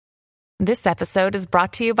This episode is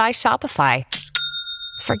brought to you by Shopify.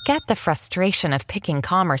 Forget the frustration of picking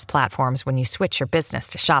commerce platforms when you switch your business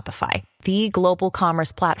to Shopify, the global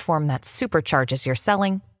commerce platform that supercharges your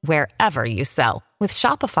selling wherever you sell. With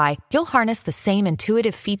Shopify, you'll harness the same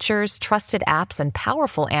intuitive features, trusted apps, and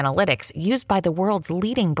powerful analytics used by the world's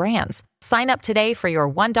leading brands. Sign up today for your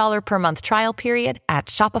 $1 per month trial period at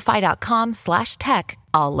shopify.com/tech,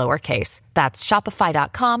 all lowercase. That's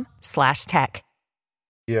shopify.com/tech.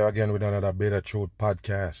 Here again with another Bitter Truth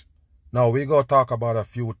podcast. Now we go talk about a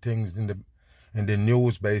few things in the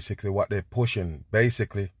news, basically what they're pushing,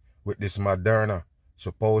 basically with this Moderna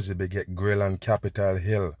supposedly get grill on Capitol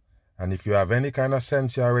Hill. And if you have any kind of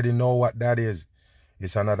sense, you already know what that is.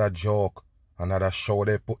 It's another joke, another show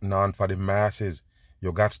they're putting on for the masses.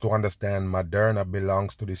 You got to understand Moderna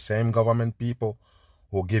belongs to the same government people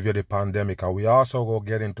who give you the pandemic. And we also go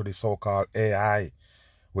get into the so-called AI,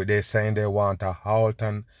 where they're saying they want a halt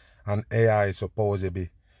on AI supposedly,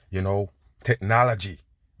 technology,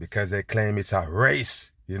 because they claim it's a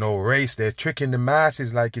race. Race. They're tricking the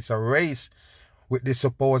masses like it's a race with this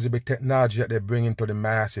supposedly technology that they bring into the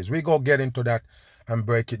masses. We go get into that and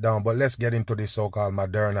break it down, but let's get into the so-called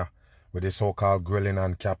Moderna with the so-called grilling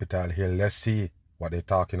on Capitol Hill. Let's see what they're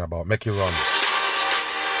talking about. Make it run.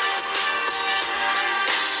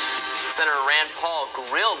 Senator Rand Paul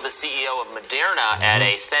grilled the CEO of Moderna at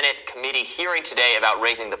a Senate committee hearing today about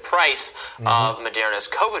raising the price of Moderna's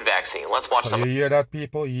COVID vaccine. Let's watch some. You hear that,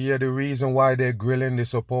 people? You hear the reason why they're grilling the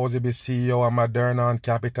supposedly CEO of Moderna on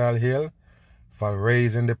Capitol Hill? For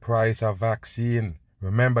raising the price of vaccine.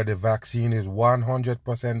 Remember, the vaccine is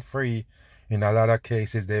 100% free. In a lot of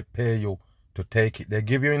cases, they pay you to take it. They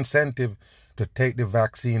give you incentive to take the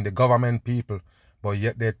vaccine, the government people, but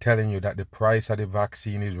yet they're telling you that the price of the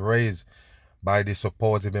vaccine is raised by the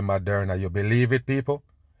supposedly Moderna. You believe it, people?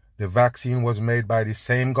 The vaccine was made by the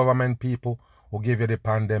same government people who give you the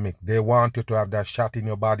pandemic. They want you to have that shot in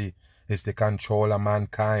your body. It's the control of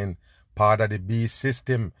mankind, part of the beast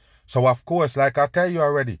system. So, of course, like I tell you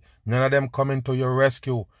already, none of them coming to your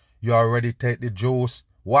rescue. You already take the juice.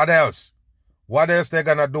 What else? What else they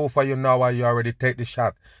gonna do for you now while you already take the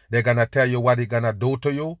shot? They're gonna tell you what they're gonna do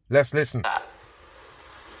to you? Let's listen.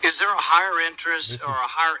 Is there a higher interest or a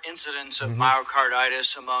higher incidence of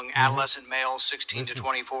myocarditis among adolescent males 16 to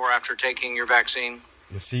 24 after taking your vaccine?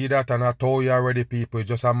 You see that? And I told you already, people, it's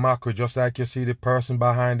just a mockery, just like you see the person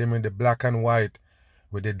behind him in the black and white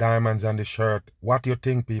with the diamonds on the shirt. What you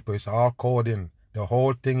think, people? It's all coding. The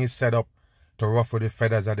whole thing is set up to ruffle the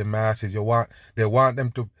feathers of the masses. They want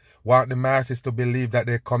the masses to believe that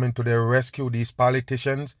they're coming to their rescue, these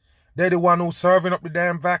politicians. They're the one who's serving up the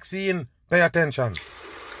damn vaccine. Pay attention.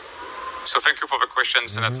 So thank you for the question,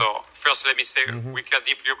 Senator. First, let me say we care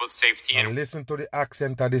deeply about safety. And listen to the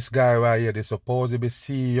accent of this guy right here, the supposedly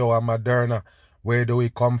CEO of Moderna. Where do we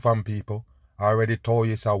come from, people? I already told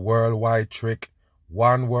you it's a worldwide trick.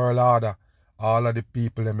 One world order. All of the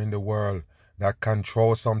people in the world that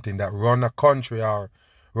control something, that run a country or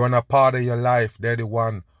run a part of your life, they're the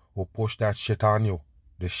one who push that shit on you.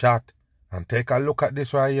 The shot. And take a look at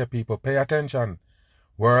this right here, people. Pay attention.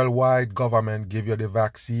 Worldwide government give you the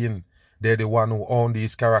vaccine. They're the one who own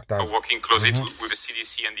these characters. Working closely with the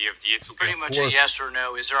CDC and the FDA. To Pretty much a yes or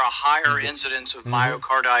no. Is there a higher incidence of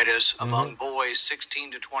myocarditis among boys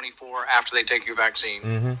 16 to 24 after they take your vaccine?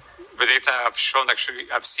 The data I've seen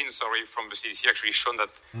from the CDC actually shown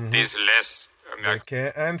that there's less. They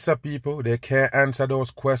can't answer, people. They can't answer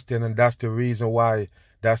those questions, and that's the reason why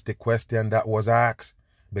that's the question that was asked.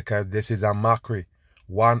 Because this is a mockery,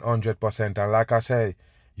 100%. And like I say,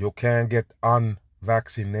 you can't get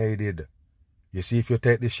unvaccinated. You see, if you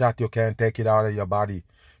take the shot, you can't take it out of your body.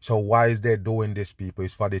 So why is they doing this, people?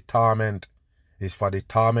 It's for the torment. It's for the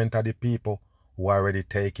torment of the people who already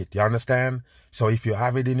take it. You understand? So if you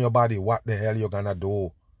have it in your body, what the hell you gonna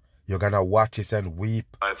do? You're gonna watch it and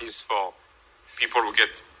weep. It is for people who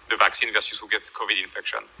get the vaccine versus who get COVID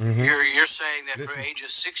infection. You're saying that for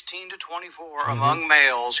ages 16 to 24 among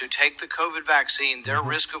males who take the COVID vaccine, their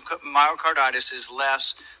risk of myocarditis is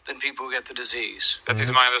less than people who get the disease. That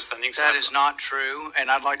is my understanding. That is not true,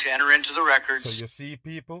 and I'd like to enter into the records. So you see,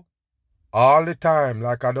 people, all the time,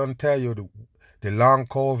 like I don't tell you, the long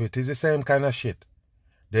COVID is the same kind of shit.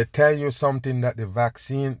 They tell you something that the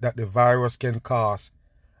vaccine, that the virus can cause,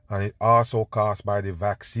 and it also caused by the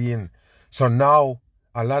vaccine. So now,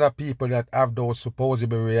 a lot of people that have those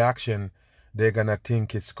supposable reaction, they're gonna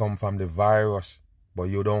think it's come from the virus, but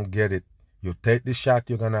you don't get it. You take the shot,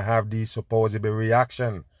 you're gonna have these supposable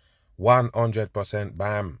reaction. 100%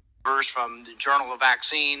 bam. from the Journal of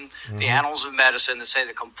Vaccine, the Annals of Medicine, that say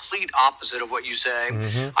the complete opposite of what you say.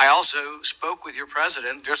 I also spoke with your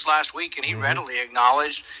president just last week, and he readily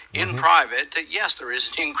acknowledged in private that, yes, there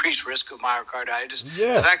is an increased risk of myocarditis.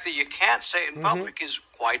 Yeah. The fact that you can't say it in public is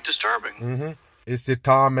quite disturbing. It's the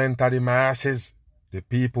torment of the masses. The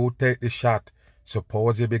people who take the shot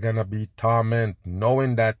supposedly gonna be torment,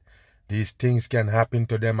 knowing that these things can happen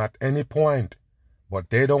to them at any point. But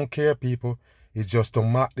they don't care, people. It's just to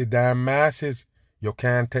mock the damn masses. You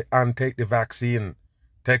can't untake the vaccine.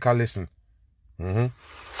 Take a listen. And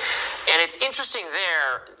it's interesting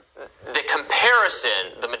there, the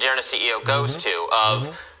comparison the Moderna CEO goes to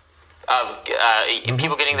of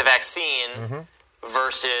people getting the vaccine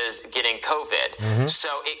versus getting COVID. So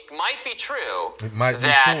it might be true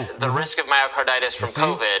that the risk of myocarditis from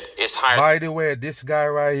COVID is higher. By the way, this guy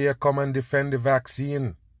right here come and defend the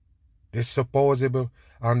vaccine. This supposable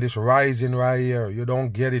and this rising right here. You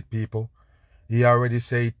don't get it, people. He already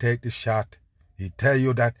say take the shot. He tell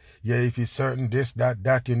you that, yeah, if you're certain this,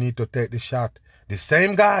 that, you need to take the shot. The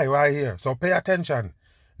same guy right here. So pay attention.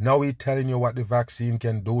 Now he telling you what the vaccine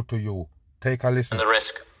can do to you. Take a listen. The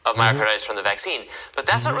risk of myocarditis from the vaccine. But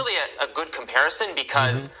that's not really a good comparison,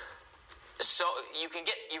 because so you can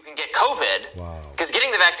get COVID, because getting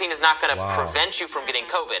the vaccine is not going to prevent you from getting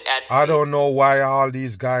COVID. I don't know why all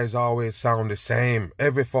these guys always sound the same.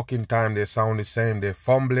 Every fucking time they sound the same. They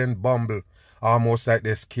fumble and bumble, almost like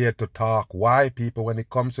they're scared to talk. Why, people, when it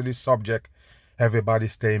comes to this subject, everybody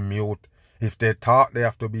stay mute. If they talk, they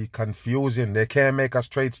have to be confusing. They can't make a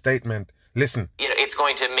straight statement. Listen. It's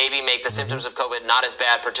going to maybe make the symptoms of COVID not as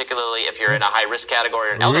bad, particularly if you're in a high-risk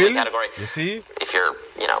category or an elderly category. You see? If you're,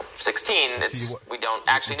 16, we don't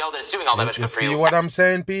actually know that it's doing all that much good for you. You see what I'm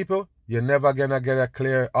saying, people? You're never going to get a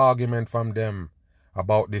clear argument from them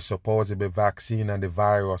about the supposed vaccine and the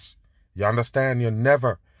virus. You understand? You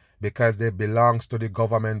never, because they belongs to the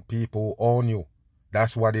government people who own you.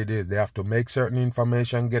 That's what it is. They have to make certain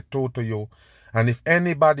information get through to you. And if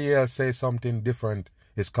anybody else says something different,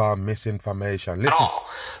 it's called misinformation. Listen.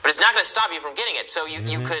 But it's not going to stop you from getting it. So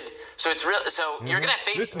you could. So it's real. So you're going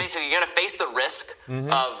to face basically you're going to face the risk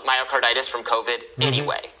of myocarditis from COVID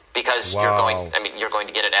anyway, because you're going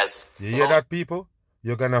to get it as. You hear that, people?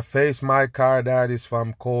 You're going to face myocarditis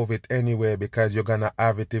from COVID anyway, because you're going to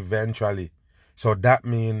have it eventually. So that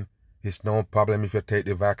means it's no problem if you take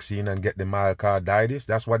the vaccine and get the myocarditis.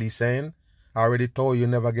 That's what he's saying. I already told you,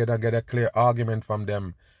 never get a clear argument from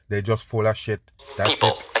them. They're just full of shit. That's people,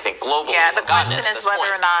 it. I think, globally. Yeah, the question is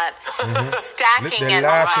whether or not stacking it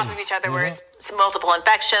on top of each other, where it's multiple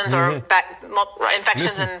infections or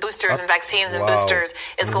infections and boosters and vaccines and boosters,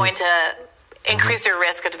 is going to increase your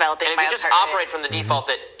risk of developing myocarditis. And if you just operate from the default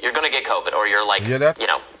that you're going to get COVID, or you're like,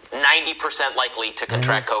 90% likely to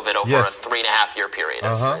contract COVID over a 3.5-year period.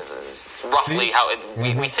 It's roughly how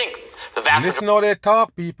we think the vast majority. Listen how they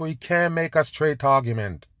talk, people. You can't make a straight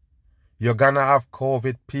argument. You're going to have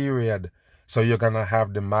COVID, period. So you're going to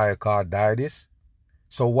have the myocarditis.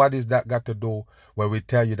 So what is that got to do when we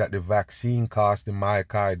tell you that the vaccine caused the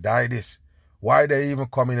myocarditis? Why they even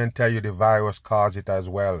come in and tell you the virus caused it as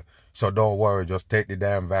well? So don't worry, just take the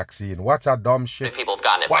damn vaccine. What's a dumb shit? People have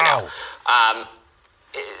gotten it by now.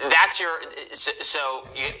 That's your,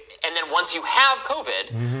 and then once you have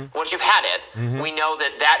COVID, once you've had it, we know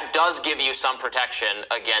that does give you some protection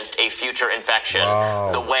against a future infection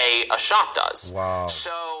the way a shot does.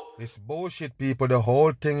 So it's bullshit, people. The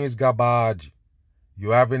whole thing is garbage. You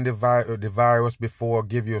having the virus before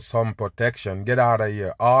give you some protection. Get out of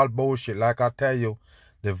here. All bullshit. Like I tell you,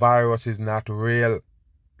 the virus is not real.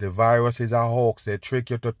 The virus is a hoax. They trick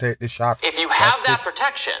you to take the shot. If you have that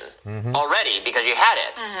protection already because you had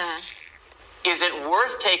it, is it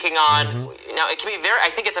worth taking on? Now, it can be I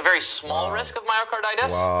think it's a very small risk of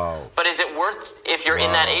myocarditis. But is it worth, if you're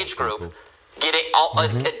in that age group,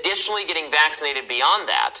 additionally getting vaccinated beyond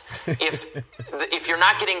that? If you're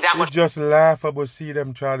not getting that much. It's just laughable. See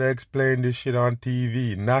them try to explain this shit on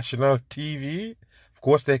TV. National TV? Of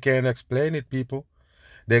course they can't explain it, people.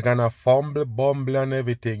 They're gonna fumble, bumble, and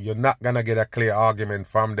everything. You're not gonna get a clear argument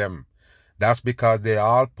from them. That's because they're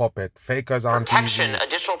all puppet fakers on TV.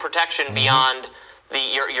 Additional protection beyond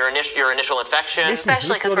your initial infection.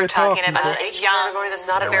 Especially because we're talking about a young, that's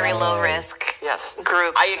not a very low risk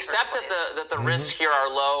group. I accept that the risks here are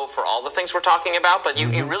low for all the things we're talking about, but you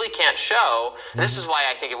really can't show. This is why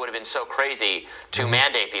I think it would have been so crazy to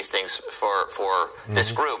mandate these things for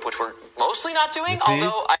this group, which we're mostly not doing.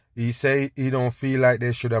 Although he say he don't feel like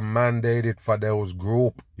they should have mandated for those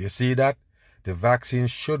group. You see that? The vaccine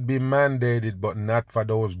should be mandated, but not for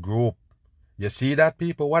those group. You see that,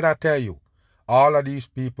 people? What I tell you? All of these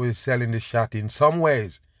people is selling the shot in some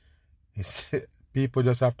ways. People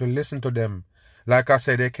just have to listen to them. Like I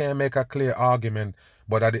said, they can't make a clear argument,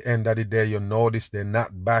 but at the end of the day, you notice they're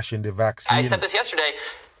not bashing the vaccine. I said this yesterday.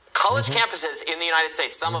 College campuses in the United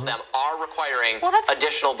States, some of them are requiring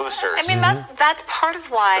additional boosters. I mean, that's part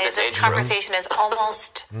of why this conversation is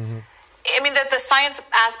almost... I mean, the science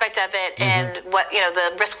aspect of it and what,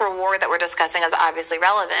 the risk reward that we're discussing is obviously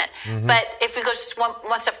relevant. But if we go just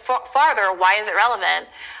one step farther, why is it relevant?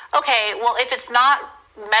 Okay, well, if it's not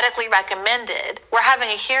medically recommended, we're having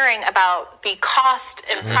a hearing about the cost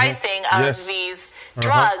and pricing of these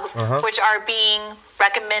drugs, which are being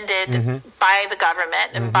recommended by the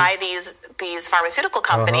government and by these pharmaceutical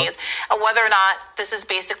companies, and whether or not this is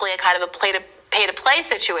basically a kind of a pay-to-play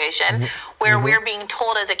situation where we're being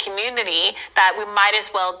told as a community that we might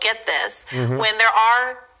as well get this when there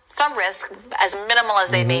are some risks, as minimal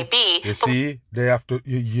as they may be. You see, they have to,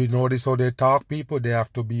 you notice how they talk, people? They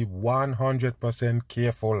have to be 100%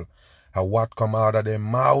 careful of what come out of their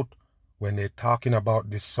mouth when they're talking about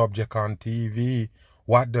this subject on TV.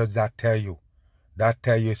 What does that tell you? That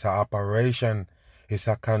tell you it's an operation, it's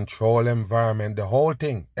a control environment, the whole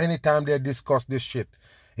thing. Anytime they discuss this shit,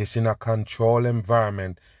 it's in a control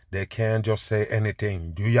environment. They can't just say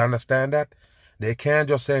anything. Do you understand that? They can't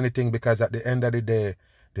just say anything because at the end of the day,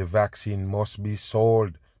 the vaccine must be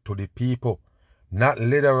sold to the people. Not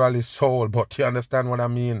literally sold, but you understand what I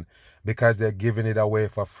mean? Because they're giving it away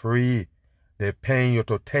for free. They're paying you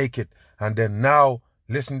to take it. And then now,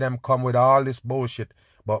 listen them come with all this bullshit.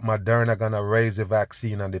 But Moderna gonna raise the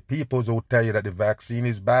vaccine. And the people who tell you that the vaccine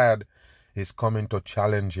is bad is coming to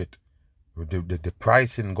challenge it. The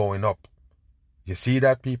pricing going up. You see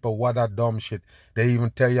that, people? What a dumb shit. They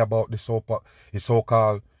even tell you about the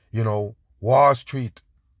so-called, Wall Street.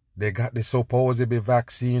 They got the supposed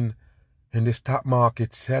vaccine in the stock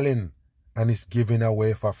market selling, and it's giving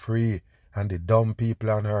away for free. And the dumb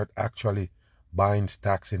people on earth actually buying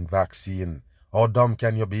stocks in vaccine. How dumb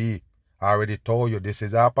can you be? I already told you this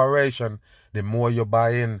is operation. The more you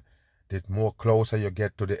buy in, the more closer you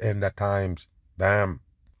get to the end of times. Damn.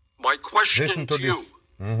 My question to you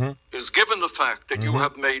is, given the fact that you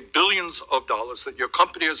have made billions of dollars, that your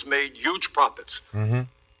company has made huge profits,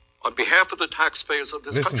 on behalf of the taxpayers of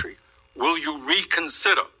this country, will you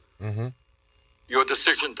reconsider your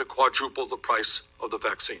decision to quadruple the price of the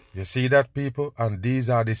vaccine? You see that, people? And these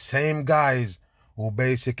are the same guys who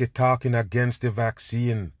basically talking against the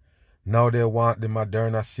vaccine. Now they want the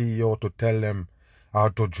Moderna CEO to tell them how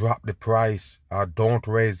to drop the price or don't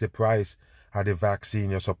raise the price of the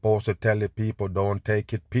vaccine. You're supposed to tell the people don't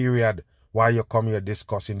take it, period. Why you come here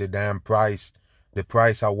discussing the damn price? The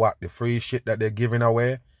price of what? The free shit that they're giving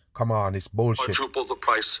away? Come on, it's bullshit. Quadruple the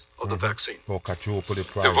price of the vaccine. Oh, quadruple the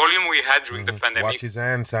price. The volume we had during the pandemic. Watch his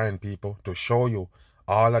hand sign, people, to show you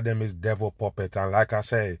all of them is devil puppet. And like I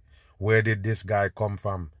say, where did this guy come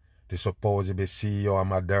from? The supposed CEO of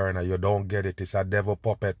Moderna. You don't get it. It's a devil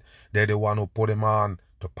puppet. They're the one who put him on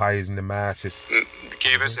to poison the masses.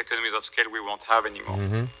 Gave us economies of scale we won't have anymore.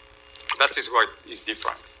 That is what is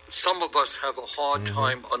different. Some of us have a hard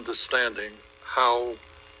time understanding how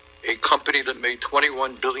a company that made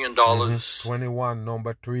 $21 billion. 21,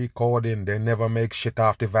 number 3 coding. They never make shit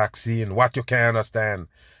off the vaccine. What you can't understand,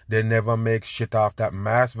 they never make shit off that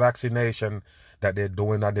mass vaccination that they're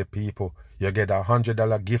doing at the people. You get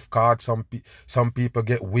 $100 gift card. Some people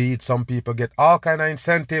get weed. Some people get all kind of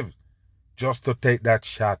incentive just to take that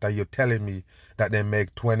shot. Are you telling me that they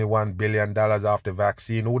make $21 billion off the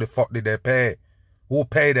vaccine? Who the fuck did they pay? Who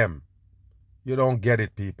paid them? You don't get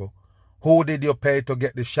it, people. Who did you pay to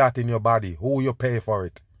get the shot in your body? Who you pay for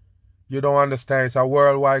it? You don't understand. It's a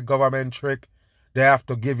worldwide government trick. They have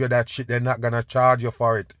to give you that shit. They're not going to charge you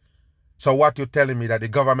for it. So what you telling me, that the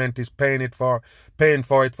government is paying for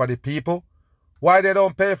it for the people? Why they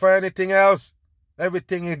don't pay for anything else?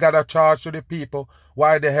 Everything you got to charge to the people.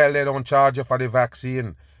 Why the hell they don't charge you for the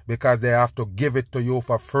vaccine? Because they have to give it to you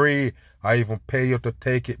for free. Or even pay you to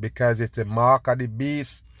take it because it's a mark of the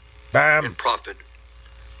beast. Bam. In profit.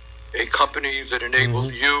 A company that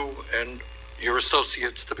enabled you and your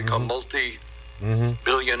associates to become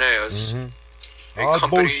multi-billionaires. A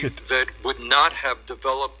company that would not have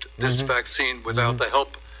developed this vaccine without the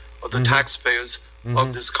help of the taxpayers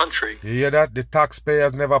of this country. You hear that? The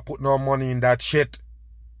taxpayers never put no money in that shit.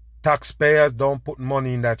 Taxpayers don't put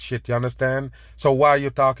money in that shit, you understand? So why are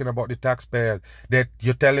you talking about the taxpayers? That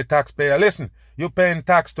you tell the taxpayer, listen, you're paying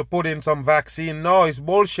tax to put in some vaccine. No, it's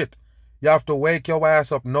bullshit. You have to wake your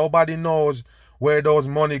ass up. Nobody knows where those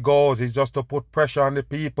money goes. It's just to put pressure on the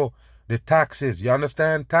people. The taxes, you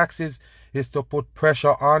understand? Taxes is to put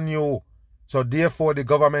pressure on you. So therefore, the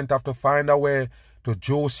government have to find a way to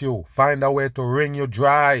juice you, find a way to wring you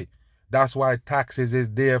dry. That's why taxes is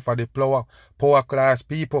there for the poor class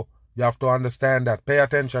people. You have to understand that. Pay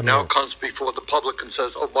attention. Now comes before the public and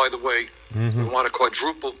says, oh, by the way, we want to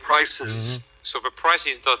quadruple prices. So the price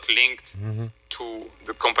is not linked to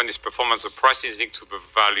the company's performance. The price is linked to the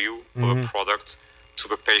value of a product to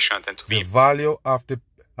the patient and to the value of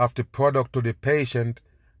the product to the patient.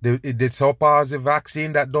 The so-called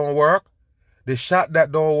vaccine that don't work, the shot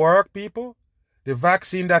that don't work, people, the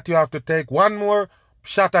vaccine that you have to take one more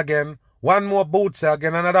shot again, one more booster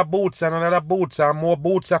again, another booster and another booster, and more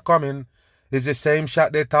boots are coming. Is the same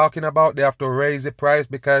shot they're talking about. They have to raise the price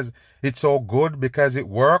because it's so good, because it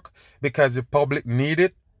work, because the public need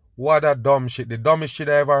it. What a dumb shit. The dumbest shit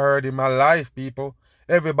I ever heard in my life, people.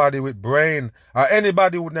 Everybody with brain or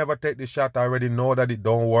anybody who never take the shot already know that it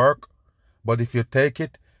don't work. But if you take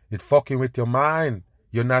it, it fucking with your mind.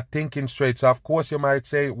 You're not thinking straight. So of course you might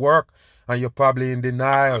say it work and you're probably in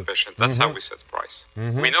denial. That's how we set price.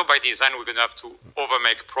 We know by design we're going to have to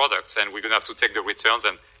overmake products and we're going to have to take the returns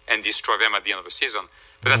and destroy them at the end of the season.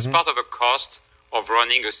 But that's part of the cost of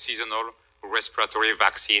running a seasonal respiratory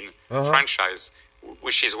vaccine franchise,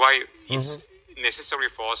 which is why it's necessary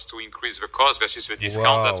for us to increase the cost versus the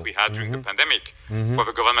discount that we had during the pandemic, where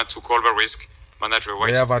the government took all the risk, managed the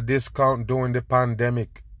waste. We have a discount during the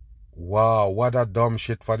pandemic. Wow, what a dumb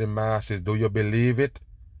shit for the masses. Do you believe it?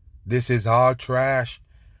 This is all trash.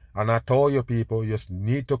 And I told you people, you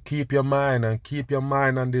need to keep your mind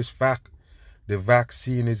on this fact. The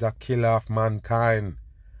vaccine is a killer of mankind.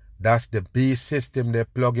 That's the beast system they're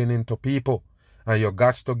plugging into people. And you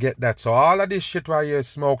got to get that. So all of this shit right here is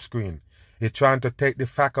smoke screen. It's trying to take the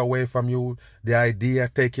fact away from you, the idea,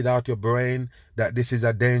 take it out your brain, that this is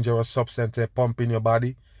a dangerous substance they pump in your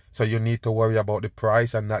body. So you need to worry about the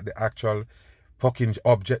price and not the actual fucking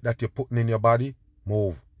object that you're putting in your body.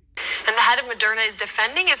 Move. And the head of Moderna is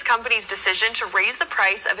defending his company's decision to raise the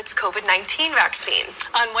price of its COVID-19 vaccine.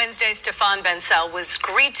 On Wednesday, Stéphane Bancel was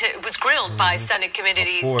grilled by Senate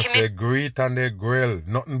committee. Of course, they greet and they grill.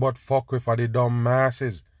 Nothing but fuck with for the dumb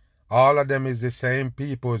masses. All of them is the same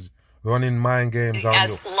people's running mind games on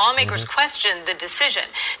as you. Lawmakers question the decision.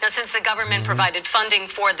 Now, since the government provided funding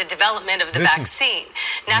for the development of the vaccine,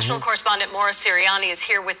 national correspondent Maura Siriani is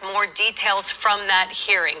here with more details from that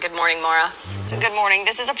hearing. Good morning, Maura. Good morning.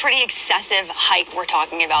 This is a pretty excessive hike we're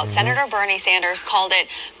talking about. Senator Bernie Sanders called it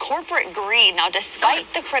corporate greed. Now, despite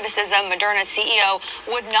the criticism, Moderna's CEO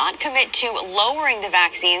would not commit to lowering the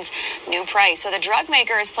vaccine's new price. So the drug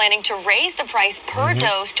maker is planning to raise the price per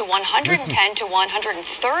dose to $110 to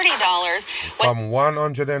 $130. From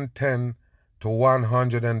 $110 to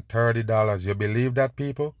 $130. You believe that,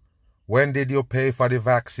 people? When did you pay for the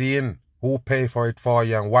vaccine? Who paid for it for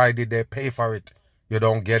you, and why did they pay for it? You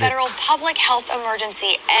don't get Federal public health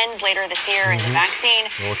emergency ends later this year, and the vaccine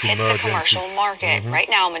hits the commercial market. Right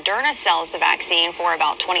now, Moderna sells the vaccine for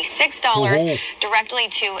about $26 directly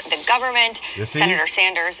to the government. Senator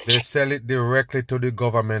Sanders. They sell it directly to the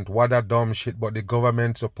government. What a dumb shit. But the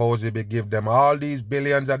government supposedly give them all these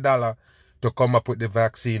billions of dollars to come up with the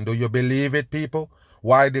vaccine. Do you believe it, people?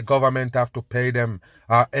 Why the government have to pay them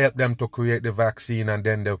or help them to create the vaccine, and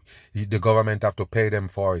then the government have to pay them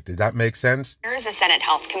for it? Does that make sense? Here's the Senate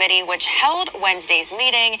Health Committee, which held Wednesday's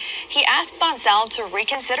meeting. He asked Bancel to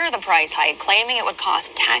reconsider the price hike, claiming it would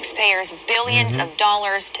cost taxpayers billions of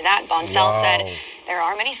dollars. To that, Bancel said there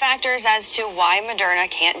are many factors as to why Moderna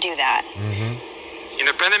can't do that. In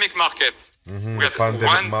a pandemic market, we had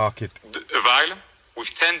one vial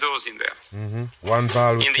with 10 doses in there. One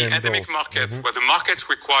vial with 10 in the endemic market, what the market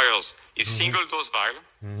requires is single-dose vial,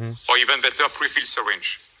 or even better, pre-filled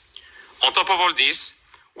syringe. On top of all this,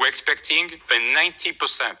 we're expecting a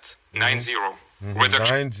 90%, 90,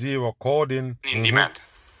 reduction in demand.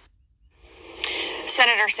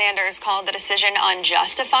 Senator Sanders called the decision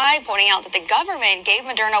unjustified, pointing out that the government gave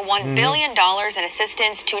Moderna $1 billion in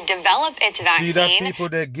assistance to develop its vaccine. See that people,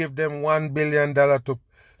 they give them $1 billion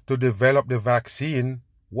to develop the vaccine.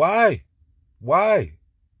 Why?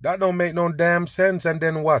 That don't make no damn sense. And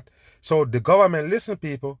then what? So the government, listen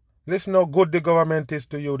people, listen how good the government is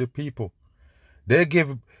to you, the people. They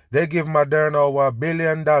give Moderna over $1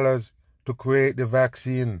 billion to create the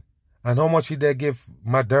vaccine. And how much did they give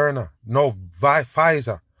Moderna? No,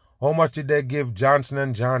 Pfizer. How much did they give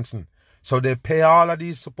Johnson & Johnson? So they pay all of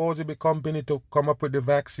these supposedly companies to come up with the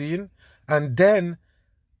vaccine. And then,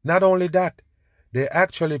 not only that, they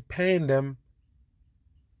actually paying them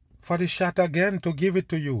for the shot again to give it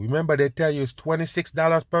to you. Remember, they tell you it's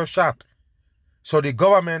 $26 per shot. So the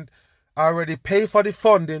government already paid for the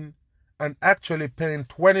funding and actually paying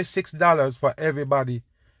 $26 for everybody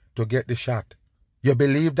to get the shot. You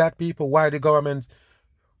believe that, people? Why the government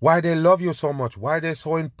Why they love you so much? Why they're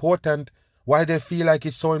so important? Why they feel like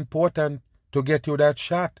it's so important to get you that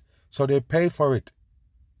shot? So they pay for it.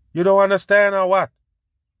 You don't understand or what?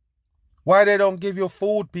 Why they don't give you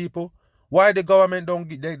food, people? Why the government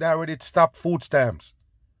they already stopped food stamps?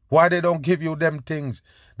 Why they don't give you them things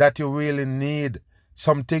that you really need?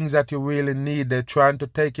 Some things that you really need, they're trying to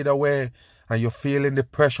take it away and you're feeling the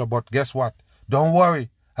pressure. But guess what? Don't worry.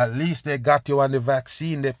 At least they got you on the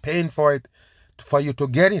vaccine. They're paying for it for you to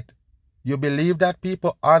get it. You believe that,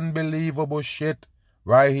 people? Unbelievable shit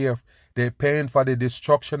right here. They're paying for the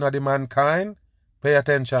destruction of the mankind. Pay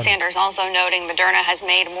attention. Sanders also noting Moderna has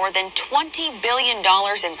made more than $20 billion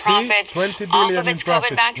in profits off of its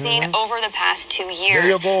COVID vaccine over the past 2 years.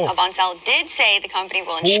 There you go. Boncel did say the company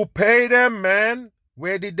will Who pay them, man?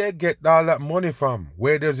 Where did they get all that money from?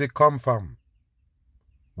 Where does it come from?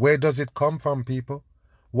 Where does it come from, people?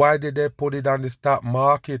 Why did they put it on the stock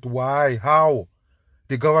market? Why? How?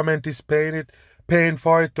 The government is paying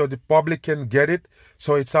for it so the public can get it,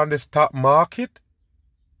 so it's on the stock market?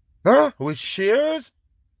 Huh? With shares?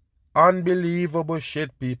 Unbelievable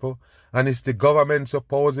shit, people. And it's the government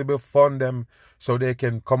supposedly fund them so they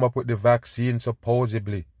can come up with the vaccine,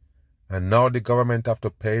 supposedly. And now the government have to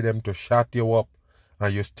pay them to shut you up.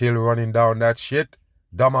 And you're still running down that shit?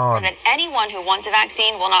 Dumb on. That anyone who wants a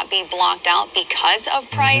vaccine will not be blocked out because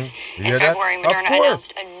of price. In February, Moderna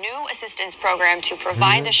announced a new assistance program to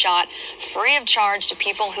provide the shot free of charge to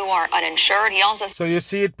people who are uninsured. He also... So you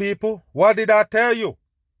see it, people? What did I tell you?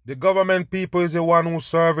 The government people is the one who's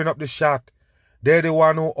serving up the shot. They're the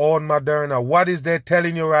one who own Moderna. What is they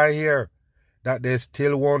telling you right here? That they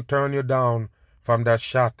still won't turn you down from that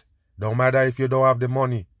shot. No matter if you don't have the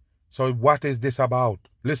money. So what is this about?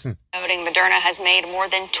 Listen. Noting Moderna has made more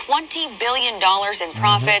than $20 billion in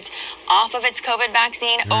profits off of its COVID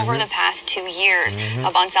vaccine over the past 2 years.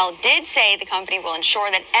 Boncel did say the company will ensure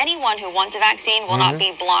that anyone who wants a vaccine will not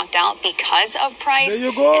be blocked out because of price.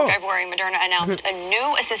 There you go. In February, Moderna announced a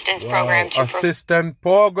new assistance program to... Assistance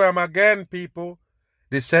program again, people.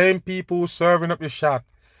 The same people who serving up the shot.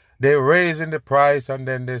 They're raising the price and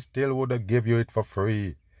then they still would give you it for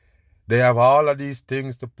free. They have all of these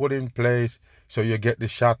things to put in place so you get the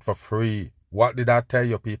shot for free. What did I tell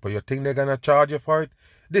you, people? You think they're going to charge you for it?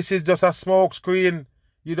 This is just a smoke screen.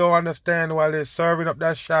 You don't understand while they're serving up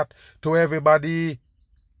that shot to everybody.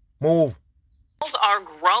 Move. Are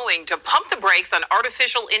growing to pump the brakes on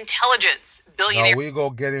artificial intelligence. Now we go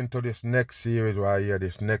get into this next series right here,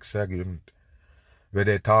 this next segment, where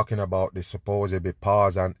they're talking about the supposed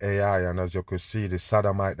pause on AI. And as you could see, the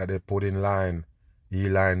sodomite that they put in line,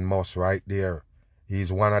 Elon Musk right there.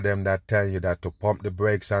 He's one of them that tell you that to pump the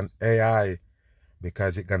brakes on AI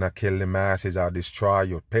because it's gonna kill the masses or destroy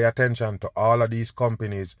you. Pay attention to all of these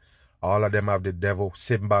companies. All of them have the devil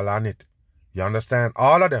symbol on it. You understand?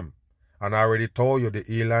 All of them. And I already told you the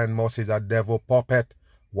Elon Musk is a devil puppet.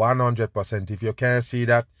 100%. If you can't see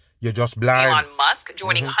that, you're just blind. Elon Musk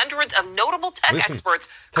joining hundreds of notable tech experts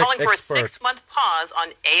calling for a 6-month pause on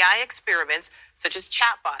AI experiments such as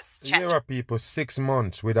chatbots. Here are people 6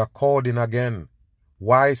 months with a coding again.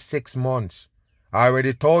 Why 6 months? I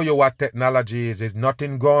already told you what technology is. There's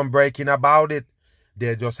nothing groundbreaking about it.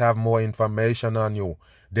 They just have more information on you.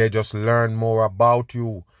 They just learn more about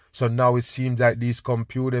you. So now it seems like this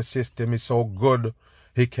computer system is so good,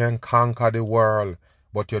 it can conquer the world.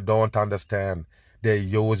 But you don't understand. They're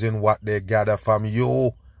using what they gather from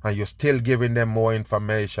you, and you're still giving them more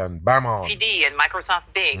information. Bam on. PD and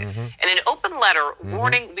Microsoft Bing, and an open letter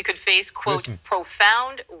warning we could face, quote,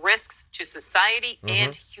 profound risks to society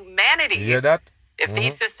and humanity. You hear that? If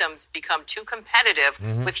these systems become too competitive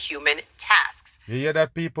with human tasks. You hear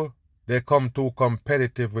that, people? They come too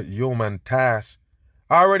competitive with human tasks.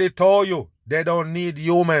 I already told you, they don't need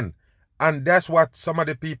human. And that's what some of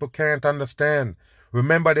the people can't understand.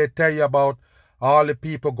 Remember they tell you about all the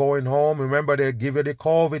people going home. Remember they give you the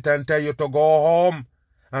COVID and tell you to go home.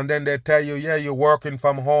 And then they tell you, yeah, you're working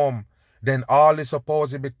from home. Then all the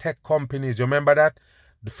supposed tech companies, you remember that?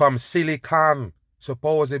 From Silicon,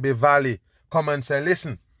 supposed Valley, come and say,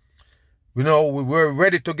 listen, you know, we're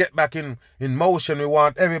ready to get back in motion. We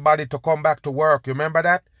want everybody to come back to work. You remember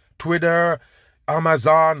that? Twitter,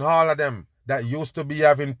 Amazon, all of them that used to be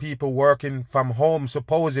having people working from home,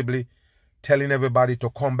 supposedly telling everybody to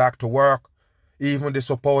come back to work. Even the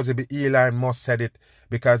supposedly Elon Musk said it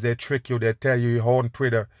because they trick you. They tell you on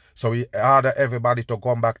Twitter. So he order everybody to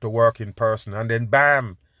come back to work in person. And then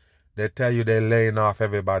bam, they tell you they're laying off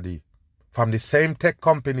everybody. From the same tech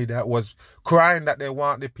company that was crying that they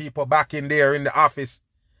want the people back in there in the office.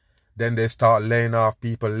 Then they start laying off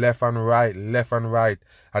people left and right.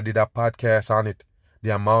 I did a podcast on it.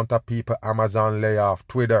 The amount of people Amazon lay off,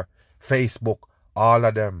 Twitter, Facebook, all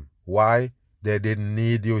of them. Why? They didn't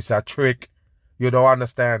need you. It's a trick. You don't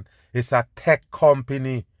understand. It's a tech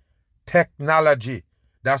company. Technology.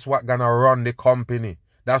 That's what gonna run the company.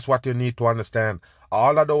 That's what you need to understand.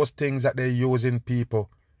 All of those things that they use in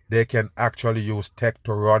people, they can actually use tech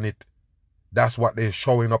to run it. That's what they're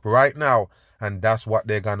showing up right now, and that's what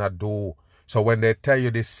they're gonna do. So when they tell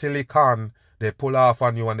you this silicon, they pull off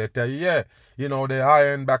on you and they tell you, yeah, you know, they're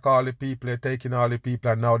hiring back all the people, they're taking all the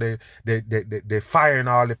people, and now they're firing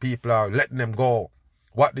all the people out, letting them go.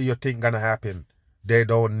 What do you think gonna happen? They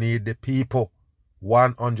don't need the people.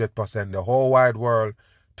 100%. The whole wide world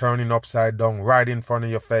turning upside down right in front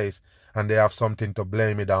of your face, and they have something to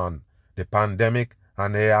blame it on. The pandemic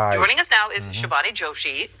and AI. Joining us now is Shivani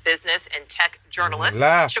Joshi, business and tech journalist.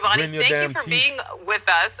 Shivani, thank you for being with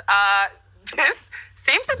us. This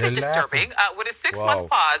seems a bit disturbing. Would a 6-month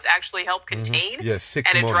pause actually help contain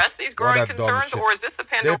and address these growing concerns, or is this a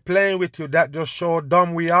pandemic? They're playing with you. That just show how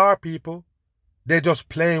dumb we are, people. They're just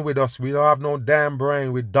playing with us. We don't have no damn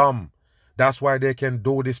brain. We're dumb. That's why they can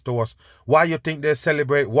do this to us. Why you think they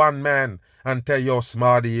celebrate one man and tell you how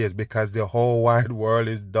smart he is? Because the whole wide world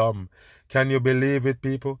is dumb. Can you believe it,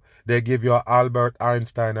 people? They give you Albert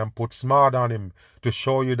Einstein and put smart on him to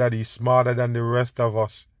show you that he's smarter than the rest of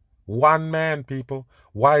us. One man, people.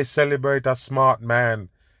 Why celebrate a smart man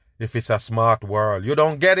if it's a smart world? You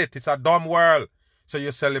don't get it. It's a dumb world. So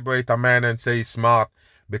you celebrate a man and say he's smart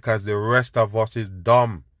because the rest of us is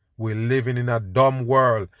dumb. We're living in a dumb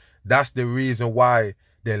world. That's the reason why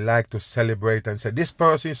they like to celebrate and say, this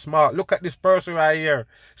person is smart. Look at this person right here.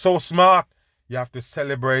 So smart. You have to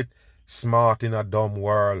celebrate smart in a dumb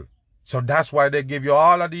world. So that's why they give you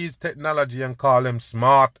all of these technology and call them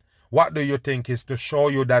smart. What do you think is to show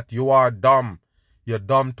you that you are dumb? You're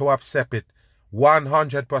dumb to accept it.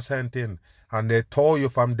 100% in. And they told you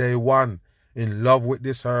from day one, in love with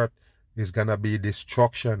this earth is going to be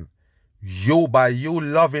destruction. You, by you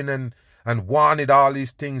loving and wanted all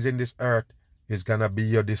these things in this earth, is going to be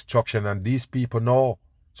your destruction. And these people know.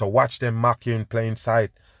 So watch them mock you in plain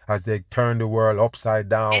sight as they turn the world upside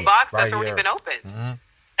down. The box has already been opened.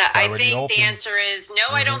 I think the answer is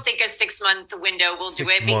no. I don't think a 6-month window will do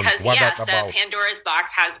it because, yes, Pandora's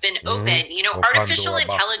box has been open. You know, artificial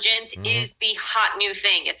intelligence is the hot new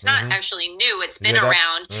thing. It's not actually new. It's been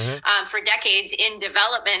around for decades in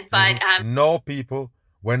development. But no, people,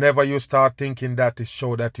 whenever you start thinking that, it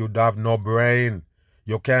shows that you have no brain.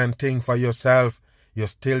 You can't think for yourself. You're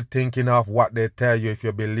still thinking of what they tell you if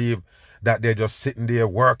you believe that they're just sitting there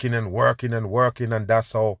working and working and working, and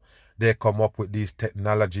that's how they come up with these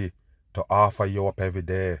technology to offer you up every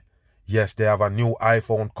day. Yes, they have a new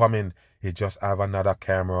iPhone coming. It just have another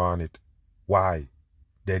camera on it. Why?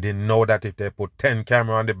 They didn't know that if they put 10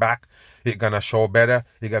 camera on the back, it's going to show better.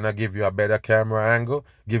 It's going to give you a better camera angle,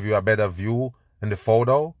 give you a better view in the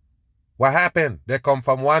photo. What happened? They come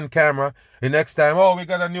from one camera. The next time, oh, we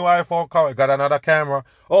got a new iPhone coming. We got another camera.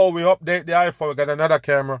 Oh, we update the iPhone. We got another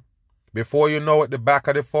camera. Before you know it, the back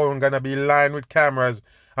of the phone going to be lined with cameras.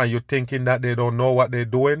 And you're thinking that they don't know what they're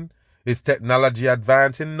doing? Is technology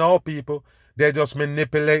advancing? No, people. They're just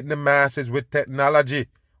manipulating the masses with technology.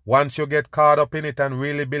 Once you get caught up in it and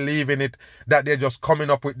really believe in it, that they're just coming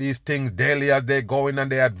up with these things daily as they're going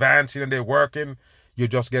and they're advancing and they're working, you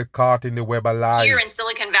just get caught in the web of lies. Here in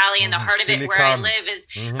Silicon Valley, in the heart of it, where I live, is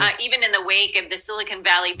even in the wake of the Silicon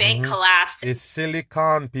Valley Bank collapse. It's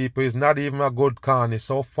silicon, people. It's not even a good con. It's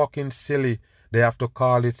so fucking silly. They have to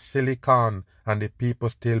call it silicon, and the people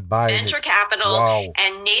still buying venture capital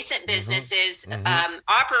and nascent businesses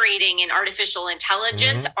operating in artificial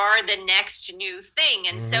intelligence are the next new thing.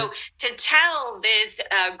 And so to tell this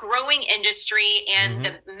growing industry and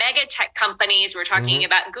the mega tech companies, we're talking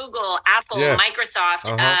about Google, Apple, Microsoft,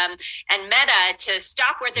 and Meta, to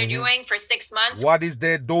stop what they're doing for 6 months. What is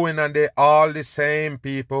they doing? And they're all the same,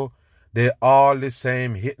 people. They're all the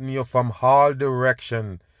same, hitting you from all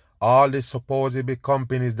direction. All the supposed big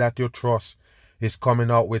companies that you trust is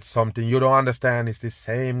coming out with something. You don't understand. It's the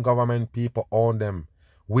same government people own them.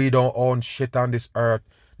 We don't own shit on this earth.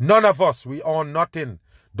 None of us. We own nothing.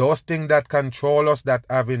 Those things that control us, that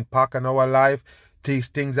have impact on our life, these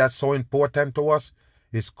things that's so important to us,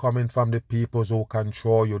 is coming from the people who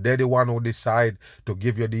control you. They're the one who decide to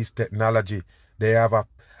give you this technology. They have a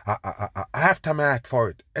aftermath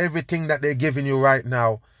for it. Everything that they're giving you right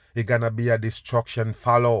now, it's gonna be a destruction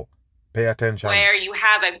follow. Pay attention. Where you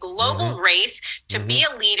have a global race to be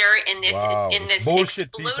a leader in this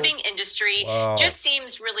exploding industry just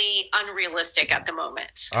seems really unrealistic at the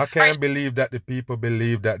moment. I can't believe that the people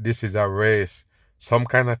believe that this is a race, some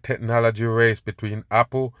kind of technology race between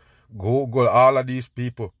Apple, Google all of these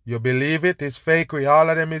people. You believe it? It's fakery. All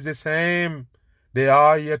of them is the same. They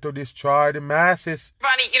are here to destroy the masses.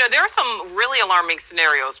 Ronnie, there are some really alarming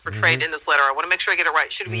scenarios portrayed in this letter. I want to make sure I get it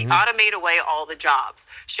right. Should we automate away all the jobs?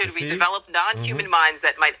 Should we develop non-human minds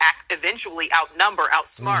that might eventually outnumber,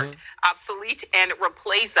 outsmart, obsolete, and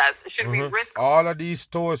replace us? Should we risk... All of these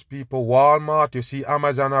stores, people, Walmart, you see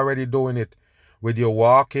Amazon already doing it. With you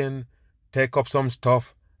walk in, take up some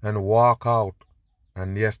stuff, and walk out.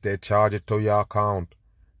 And yes, they charge it to your account.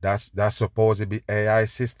 That's supposed to be AI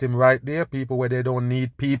system right there, people, where they don't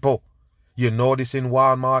need people. You notice in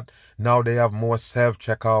Walmart, now they have more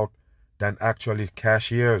self-checkout than actually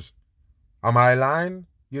cashiers. Am I lying?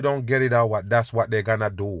 You don't get it or what? That's what they're gonna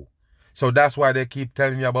do. So that's why they keep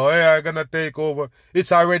telling you about AI gonna take over.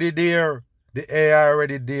 It's already there. The AI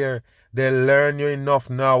already there. They learn you enough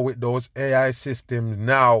now with those AI systems.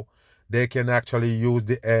 Now they can actually use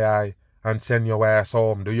the AI and send your ass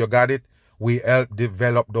home. Do you got it? We help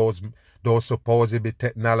develop those supposedly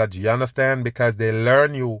technology. You understand? Because they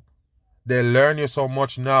learn you. They learn you so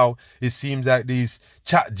much now. It seems like these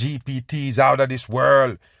chat GPTs out of this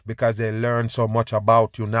world because they learn so much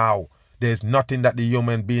about you now. There's nothing that the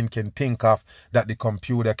human being can think of that the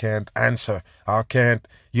computer can't answer or can't,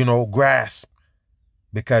 grasp.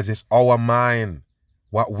 Because it's our mind,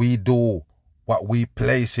 what we do, what we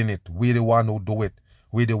place in it. We the one who do it.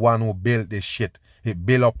 We the one who build this shit. It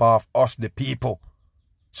built up off us, the people.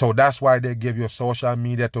 So that's why they give you social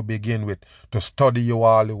media to begin with, to study you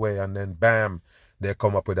all the way, and then bam, they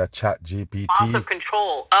come up with a chat GPT. Loss of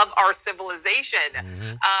control of our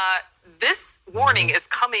civilization. This warning is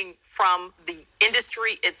coming from the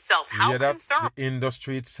industry itself. How concerned? The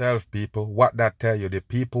industry itself, people. What that tell you? The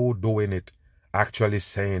people doing it, actually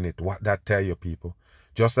saying it. What that tell you, people?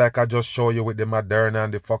 Just like I just showed you with the Moderna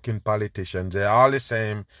and the fucking politicians. They're all the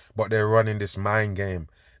same, but they're running this mind game.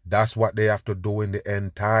 That's what they have to do in the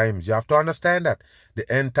end times. You have to understand that.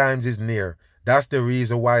 The end times is near. That's the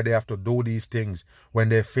reason why they have to do these things. When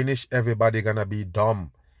they finish, everybody gonna be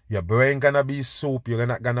dumb. Your brain gonna be soup. You're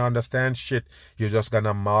not gonna understand shit. You're just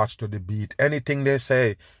gonna march to the beat. Anything they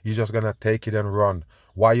say, you're just gonna take it and run.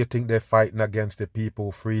 Why you think they're fighting against the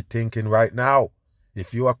people free thinking right now?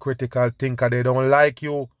 If you're a critical thinker, they don't like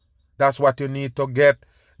you. That's what you need to get.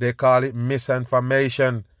 They call it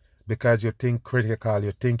misinformation. Because you think critical,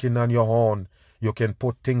 you're thinking on your own. You can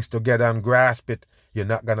put things together and grasp it. You're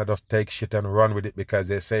not going to just take shit and run with it because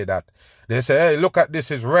they say that. They say, hey, look at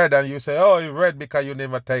this, it's red. And you say, oh, it's red because you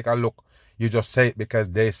never take a look. You just say it because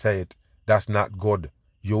they say it. That's not good.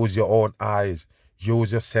 Use your own eyes.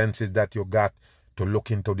 Use your senses that you got to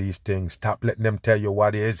look into these things. Stop letting them tell you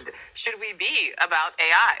what is. Should we be about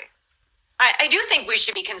AI? I do think we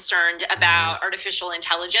should be concerned about artificial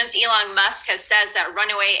intelligence. Elon Musk has says that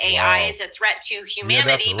runaway AI is a threat to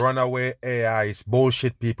humanity. That runaway AI is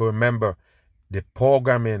bullshit, people. Remember, the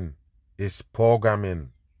programming is programming.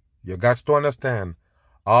 You got to understand,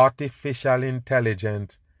 artificial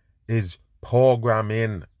intelligence is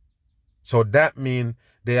programming. So that means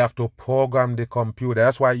they have to program the computer.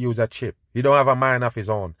 That's why I use a chip. He don't have a mind of his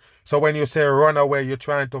own. So when you say runaway, you're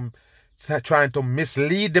trying to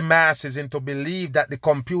mislead the masses into believe that the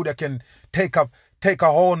computer can take a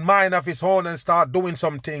own mind of its own and start doing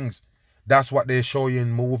some things. That's what they show you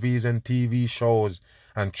in movies and TV shows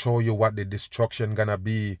and show you what the destruction gonna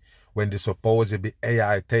be when the supposedly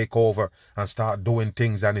AI take over and start doing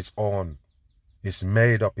things on its own. It's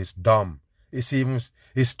made up, it's dumb. It's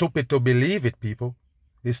stupid to believe it, people.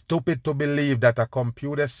 It's stupid to believe that a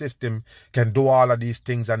computer system can do all of these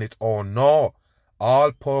things on its own. No.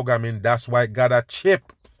 All programming, that's why it got a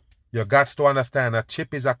chip. You got to understand, a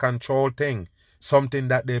chip is a control thing. Something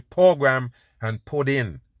that they program and put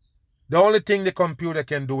in. The only thing the computer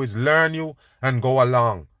can do is learn you and go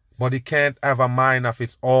along. But it can't have a mind of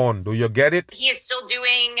its own. Do you get it? He is still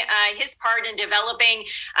doing his part in developing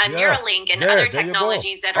Neuralink and other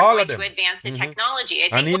technologies that are going to advance the technology. I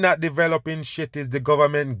think and he's not developing shit is the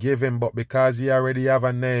government give him, but because he already have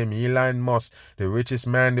a name, Elon Musk, the richest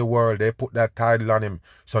man in the world, they put that title on him.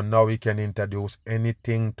 So now he can introduce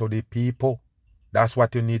anything to the people. That's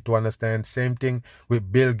what you need to understand. Same thing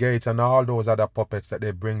with Bill Gates and all those other puppets that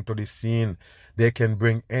they bring to the scene. They can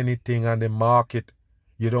bring anything on the market.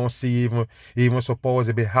 You don't see even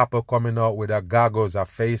supposedly Apple coming out with a goggles, a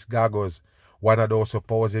face goggles. One of those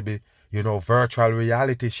supposedly, virtual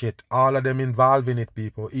reality shit. All of them involved in it,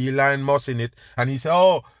 people. Elon Musk in it. And he said,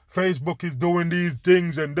 oh, Facebook is doing these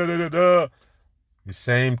things and da-da-da-da. The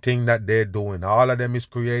same thing that they're doing. All of them is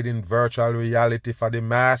creating virtual reality for the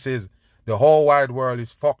masses. The whole wide world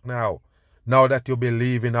is fucked now. Now that you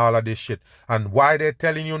believe in all of this shit. And why they're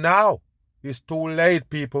telling you now? It's too late,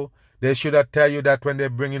 people. They should have tell you that when they're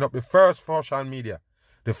bringing up the first social media.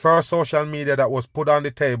 The first social media that was put on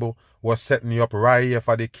the table was setting you up right here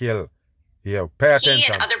for the kill. Yeah, pay attention.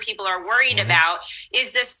 He and other people are worried about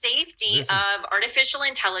is the safety of artificial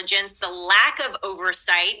intelligence, the lack of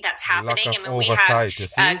oversight that's happening. I mean, we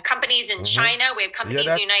have companies in China, we have companies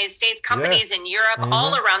in the United States, companies in Europe,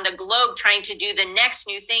 all around the globe trying to do the next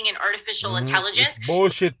new thing in artificial intelligence. It's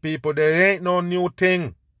bullshit, people. There ain't no new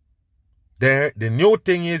thing. The new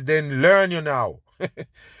thing is they learn you now.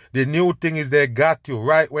 The new thing is they got you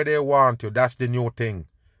right where they want you. That's the new thing.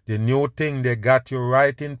 The new thing, they got you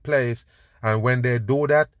right in place. And when they do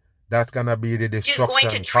that, that's going to be the destruction. Which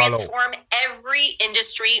is going to transform every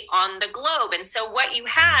industry on the globe. And so what you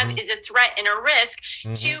have is a threat and a risk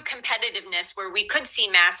to competitiveness, where we could see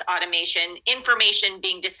mass automation, information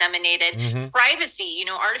being disseminated, privacy.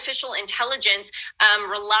 Artificial intelligence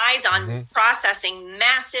relies on processing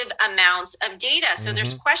massive amounts of data. So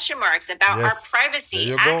there's question marks about our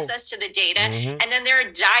privacy, access to the data. And then there are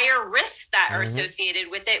dire risks that are associated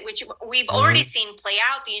with it, which we've already seen play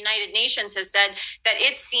out. The United Nations has said that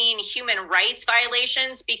it's seen human rights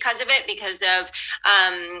violations because of it, because of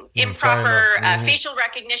improper facial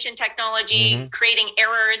recognition technology, creating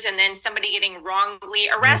errors, and then somebody getting wrongly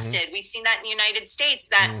arrested. We've seen that in the United States,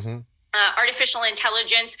 that artificial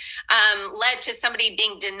intelligence led to somebody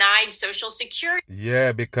being denied social security.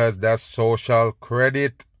 Yeah, because that's social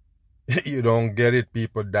credit. You don't get it,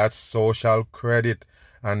 people. That's social credit.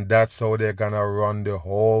 And that's how they're going to run the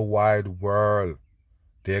whole wide world.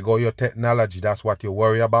 There go your technology. That's what you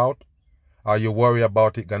worry about. Are you worry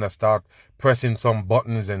about it going to start pressing some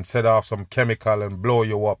buttons and set off some chemical and blow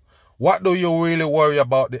you up? What do you really worry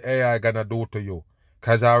about the AI going to do to you?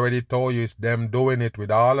 Because I already told you it's them doing it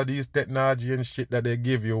with all of these technology and shit that they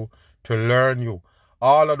give you to learn you.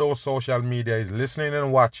 All of those social media is listening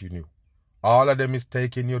and watching you. All of them is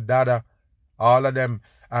taking your data. All of them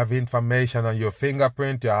have information on your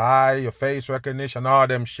fingerprint, your eye, your face recognition, all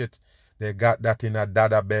them shit. They got that in a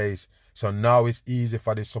database. So now it's easy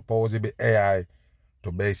for the supposed AI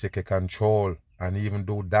to basically control and even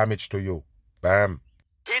do damage to you. Bam.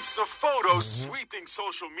 It's the photo sweeping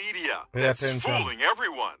social media that's fooling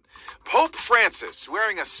everyone. Pope Francis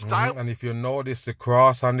wearing a style. And if you notice the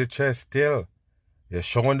cross on the chest still, they're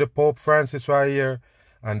showing the Pope Francis right here.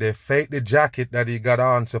 And they fake the jacket that he got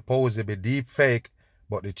on, supposed to be deep fake.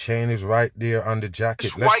 But the chain is right there on the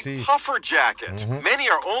jacket. Let's see. White puffer jacket. Many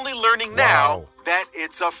are only learning now that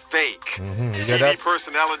it's a fake. TV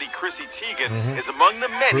personality Chrissy Teigen is among the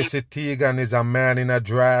many. Chrissy Teigen is a man in a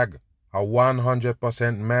drag. A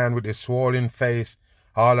 100% man with a swollen face.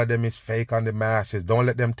 All of them is fake on the masses. Don't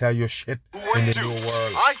let them tell you shit in the new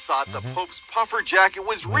world. I thought the Pope's puffer jacket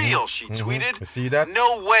was real, she tweeted. You see that?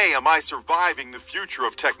 No way am I surviving the future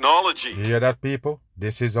of technology. You hear that, people?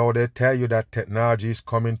 This is how they tell you that technology is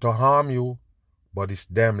coming to harm you. But it's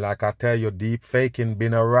them, like I tell you, deep faking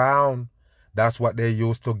been around. That's what they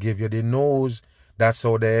used to give you the news. That's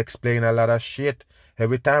how they explain a lot of shit.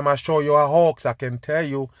 Every time I show you a hoax, I can tell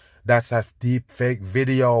you that's a deep fake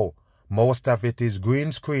video. Most of it is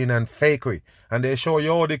green screen and fakery. And they show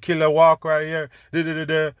you, the killer walk right here.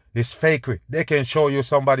 It's fakery. They can show you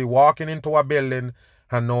somebody walking into a building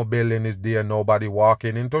and no building is there. Nobody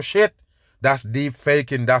walking into shit. That's deep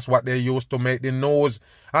faking. That's what they used to make the news.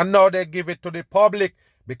 And now they give it to the public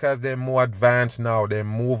because they're more advanced now. They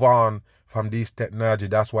move on from these technology.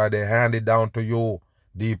 That's why they hand it down to you.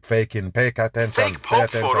 Deep faking. Pay attention. Fake Pope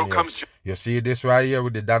photo comes. You see this right here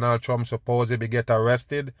with the Donald Trump supposedly get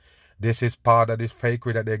arrested? This is part of this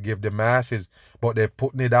fakery that they give the masses, but they're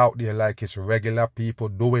putting it out there like it's regular people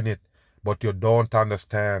doing it. But you don't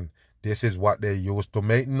understand. This is what they use to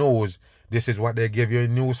make news. This is what they give you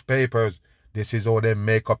in newspapers. This is how they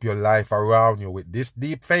make up your life around you with this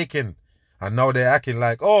deep faking. And now they're acting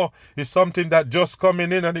like, oh, it's something that just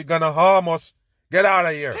coming in and it's gonna harm us. Get out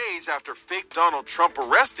of here. Days after fake Donald Trump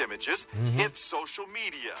arrest images hit social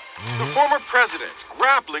media. The former president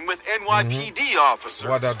grappling with NYPD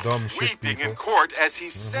officers, weeping in court as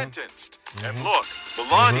he's sentenced. And look,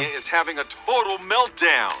 Melania is having a total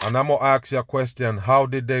meltdown. And I'm going to ask you a question. How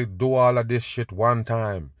did they do all of this shit one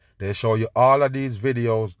time? They show you all of these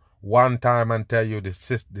videos one time and tell you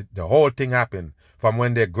the whole thing happened. From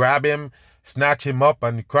when they grab him, snatch him up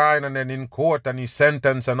and crying, and then in court and he's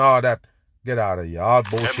sentenced and all that. Get out of here. All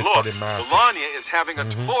bullshit and look, for the man. Melania is having a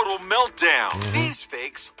total meltdown. These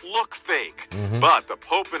fakes look fake. But the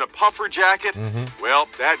Pope in a puffer jacket, well,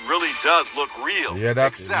 that really does look real. Yeah, that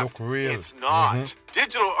except look real. It's not.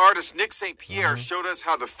 Digital artist Nick St. Pierre showed us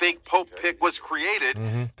how the fake Pope pic was created.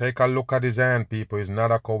 Take a look at his hand, people. It's not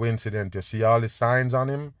a coincidence. You see all the signs on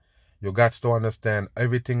him? You got to understand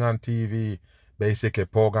everything on TV, basically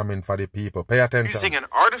programming for the people. Pay attention. Using an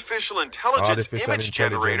artificial intelligence image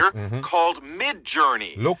generator called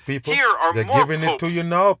Midjourney. Look, people, here are they're more giving it to you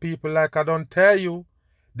now, people, like I don't tell you.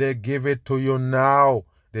 They give it to you now.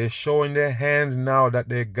 They're showing their hands now that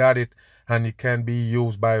they got it, and it can be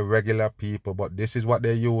used by regular people. But this is what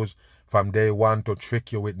they use from day one to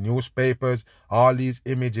trick you with newspapers. All these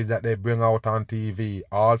images that they bring out on TV,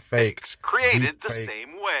 all fake. Created the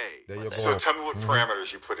same way. There you go. So tell me what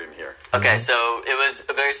parameters you put in here. Okay, so it was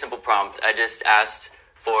a very simple prompt. I just asked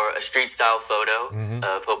for a street-style photo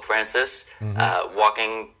of Pope Francis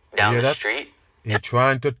walking down the street. He's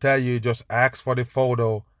trying to tell you, just ask for the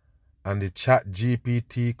photo and the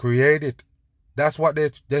ChatGPT create it. That's what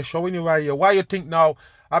they're showing you right here. Why you think now,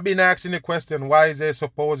 I've been asking the question, why is they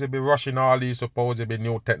supposed to be rushing all these supposed to be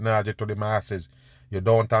new technology to the masses? You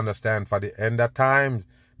don't understand. For the end of times,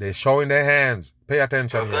 they're showing their hands. Pay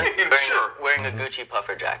attention. Wearing a Gucci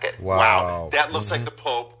puffer jacket. Wow. That looks like the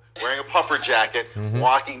Pope wearing a puffer jacket,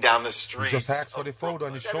 walking down the street. He just asked for the photo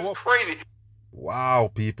and it show up. Crazy. Wow,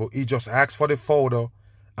 people. He just asked for the photo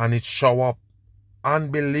and it show up.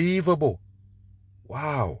 Unbelievable.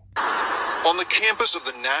 Wow. On the campus of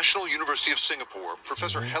the National University of Singapore,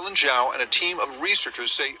 Professor Helen Zhao and a team of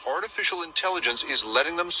researchers say artificial intelligence is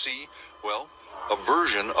letting them see, well, a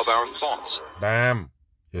version of our thoughts. Bam.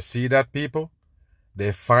 You see that, people?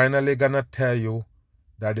 They finally gonna tell you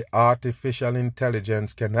that the artificial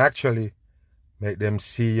intelligence can actually make them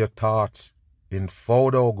see your thoughts in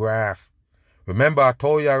photograph. Remember, I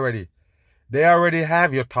told you already, they already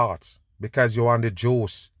have your thoughts because you're on the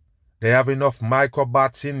juice. They have enough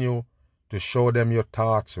microbots in you to show them your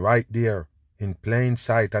thoughts right there in plain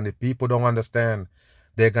sight. And the people don't understand,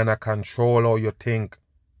 they're gonna control how you think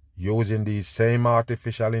using these same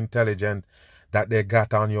artificial intelligence that they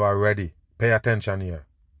got on you already. Pay attention here.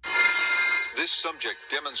 This subject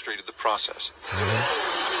demonstrated the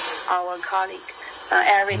process. Our colleague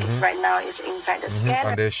Eric right now is inside the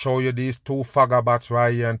scanner. And they show you these two faggots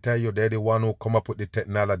right here and tell you they're the one who come up with the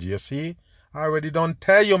technology. You see? I already don't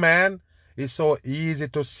tell you, man. It's so easy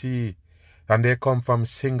to see. And they come from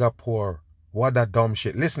Singapore. What a dumb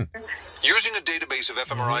shit. Listen. Using a database of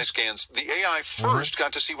fMRI scans, the AI first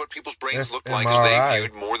got to see what people's brains looked like as they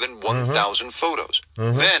viewed more than 1,000 photos.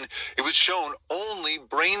 Then it was shown only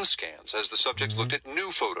brain scans as the subjects looked at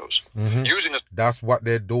new photos. That's what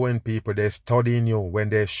they're doing, people. They're studying you when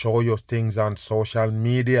they show you things on social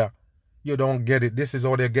media. You don't get it. This is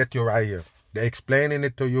how they get you right here. They're explaining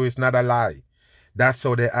it to you. It's not a lie. That's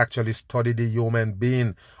how they actually study the human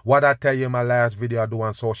being. What I tell you in my last video I do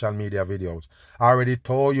on social media videos. I already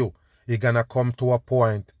told you, you're going to come to a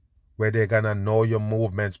point where they're going to know your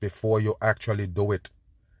movements before you actually do it.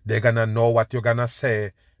 They're going to know what you're going to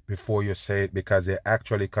say before you say it because they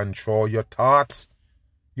actually control your thoughts.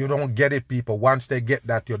 You don't get it, people. Once they get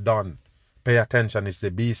that, you're done. Pay attention. It's the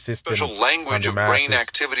B system. Special language of brain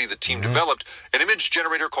activity the team developed, an image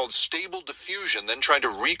generator called Stable Diffusion, then tried to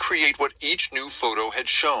recreate what each new photo had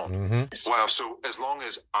shown. Wow, so as long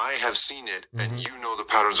as I have seen it and you know the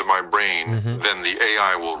patterns of my brain, then the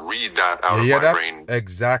AI will read that out of my brain.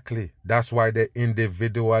 Exactly. That's why they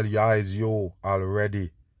individualize you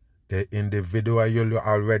already. They individualize you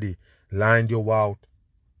already. Lined you out.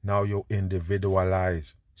 Now you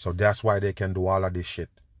individualize. So that's why they can do all of this shit.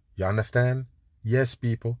 You understand? Yes,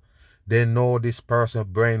 people. They know this person's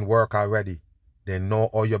brain work already. They know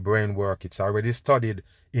how your brain work. It's already studied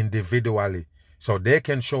individually. So they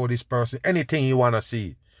can show this person anything you want to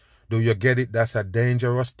see. Do you get it? That's a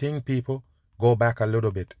dangerous thing, people. Go back a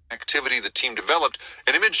little bit. Activity the team developed,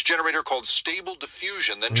 an image generator called Stable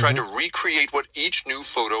Diffusion, then tried to recreate what each new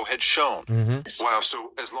photo had shown. Wow,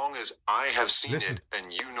 so as long as I have seen it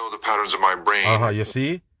and you know the patterns of my brain. You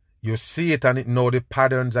see? You see it and it know the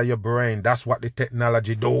patterns of your brain. That's what the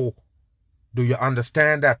technology do. Do you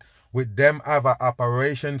understand that? With them have an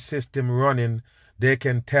operation system running, they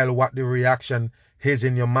can tell what the reaction is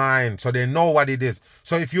in your mind. So they know what it is.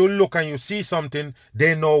 So if you look and you see something,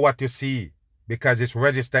 they know what you see. Because it's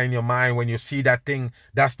registered in your mind. When you see that thing,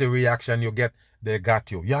 that's the reaction you get. They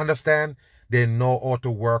got you. You understand? They know how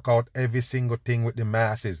to work out every single thing with the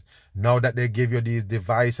masses. Now that they give you these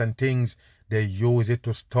devices and things, they use it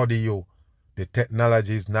to study you. The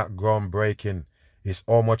technology is not groundbreaking. It's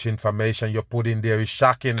how much information you put in there is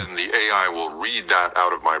shocking. And the AI will read that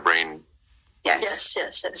out of my brain. Yes,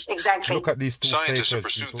 exactly. Look at these two Scientists have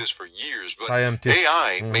pursued this for years, but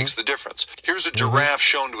AI makes the difference. Here's a giraffe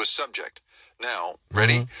shown to a subject. Now,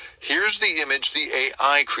 ready? Here's the image the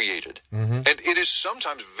AI created. And it is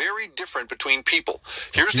sometimes very different between people.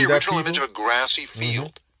 Here's the original image of a grassy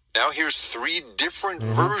field. Now here's 3 different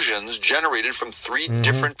versions generated from 3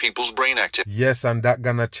 different people's brain activity. Yes, and that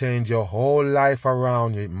gonna change your whole life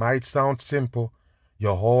around you. It might sound simple.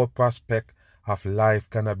 Your whole prospect of life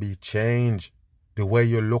gonna be changed. The way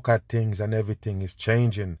you look at things and everything is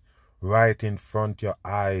changing right in front of your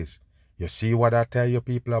eyes. You see what I tell you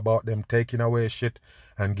people about them taking away shit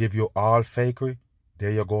and give you all fakery?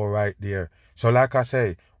 There you go right there. So like I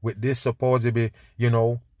say, with this supposedly,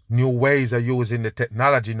 new ways of using the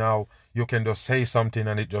technology now, you can just say something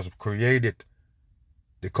and it just create it.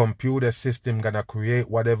 The computer system gonna create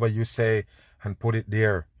whatever you say and put it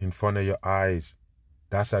there in front of your eyes.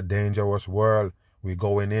 That's a dangerous world we're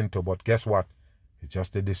going into, but guess what? It's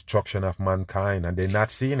just the destruction of mankind, and they're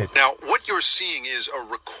not seeing it. Now, what you're seeing is a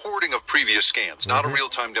recording of previous scans, not a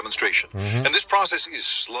real-time demonstration. And this process is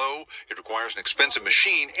slow, it requires an expensive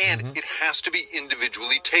machine, and it has to be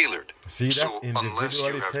individually tailored. See that? So unless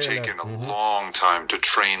you have taken a long time to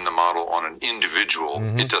train the model on an individual,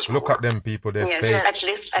 it doesn't Look work. at them people. Yes, at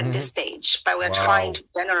least at this stage. But we're trying to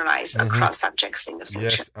generalize across subjects in the future.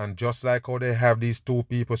 Yes, and just like how they have these 2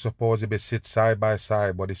 people supposed to be sit side by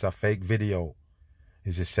side, but it's a fake video.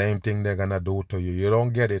 It's the same thing they're gonna do to you. You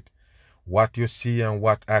don't get it. What you see and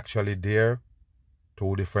what actually there,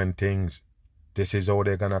 2 different things. This is how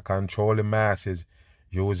they're gonna control the masses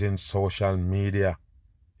using social media.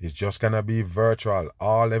 It's just gonna be virtual.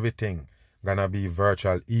 Everything gonna be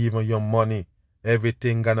virtual. Even your money,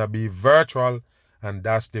 everything gonna be virtual. And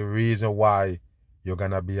that's the reason why you're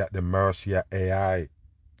gonna be at the mercy of AI.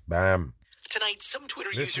 Bam. Tonight, some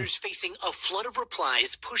Twitter users facing a flood of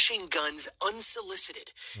replies pushing guns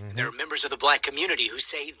unsolicited. And there are members of the black community who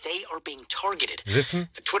say they are being targeted. Listen.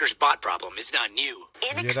 Twitter's bot problem is not new.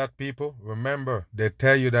 You hear that, people? Remember, they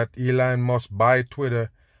tell you that Elon Musk buy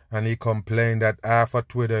Twitter, and he complained that half of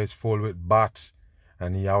Twitter is full with bots,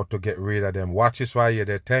 and he out to get rid of them. Watch this right here.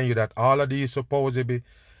 They tell you that all of these supposed to be,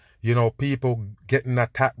 people getting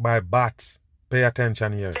attacked by bots. Pay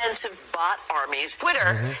attention here. Expensive bot armies.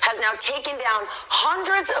 Twitter has now taken down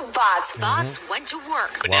hundreds of bots. Bots went to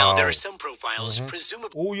work. But now there are some profiles,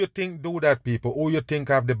 presumably. Who you think do that, people? Who you think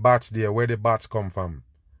have the bots there? Where the bots come from?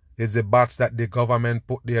 It's the bots that the government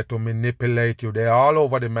put there to manipulate you. They're all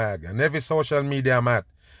over the mag. And every social media I'm at.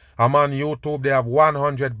 I'm on YouTube. They have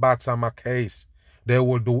 100 bots on my case. They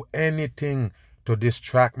will do anything to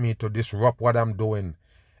distract me, to disrupt what I'm doing.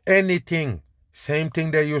 Anything. Same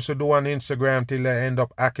thing they used to do on Instagram till they end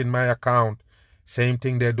up hacking my account. Same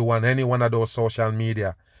thing they do on any one of those social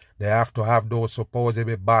media. They have to have those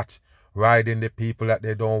supposedly bots riding the people that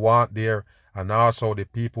they don't want there. And also the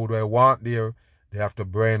people they want there, they have to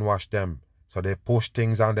brainwash them. So they push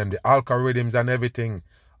things on them. The algorithms and everything.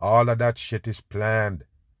 All of that shit is planned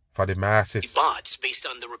for the masses. Bots, based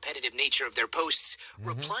on the repetitive nature of their posts,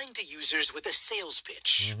 replying to users with a sales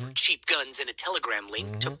pitch for cheap guns and a Telegram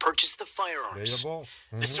link to purchase the firearms. There you go.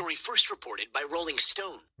 The story first reported by Rolling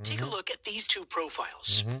Stone. Take a look at these 2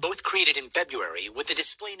 profiles, both created in February with the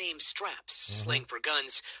display name Straps, slang for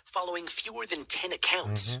guns, following fewer than 10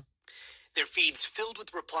 accounts. Their feeds filled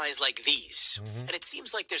with replies like these. And it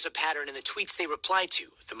seems like there's a pattern in the tweets they reply to.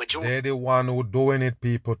 The majority. They're the one who doing it,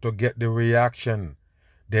 people, to get the reaction.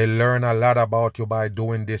 They learn a lot about you by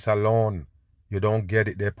doing this alone. You don't get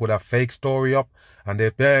it. They put a fake story up and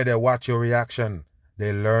they watch your reaction.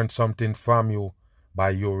 They learn something from you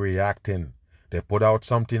by you reacting. They put out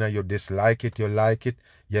something and you dislike it, you like it.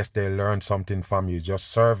 Yes, they learn something from you. Just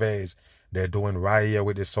surveys they're doing right here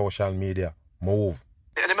with the social media. Move.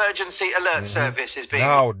 An emergency alert service is being...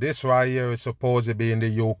 Now, this right here is supposed to be in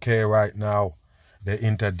the UK right now. They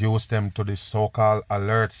introduced them to the so-called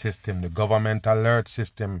alert system, the government alert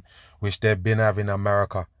system, which they've been having in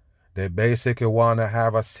America. They basically want to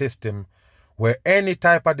have a system where any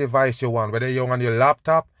type of device you want, whether you're on your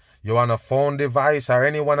laptop, you're on a phone device, or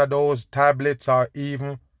any one of those tablets, or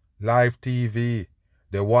even live TV,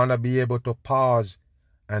 they want to be able to pause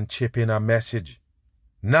and chip in a message.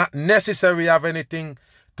 Not necessarily have anything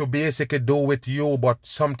to basically do with you, but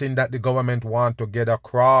something that the government want to get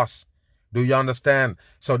across. Do you understand?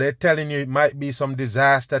 So they're telling you it might be some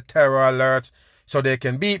disaster, terror alerts, so they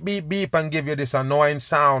can beep, beep, beep and give you this annoying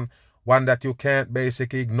sound, one that you can't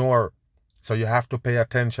basically ignore. So you have to pay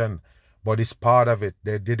attention. But it's part of it.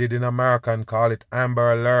 They did it in America and call it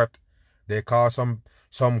Amber Alert. They call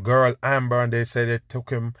some girl Amber and they say they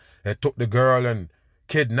took the girl and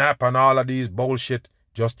kidnap and all of these bullshit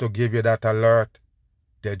just to give you that alert.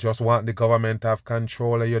 They just want the government to have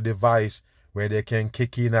control of your device where they can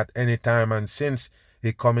kick in at any time. And since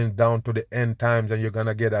it's coming down to the end times and you're going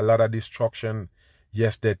to get a lot of destruction,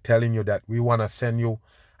 yes, they're telling you that we want to send you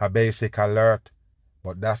a basic alert.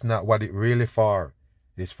 But that's not what it really for.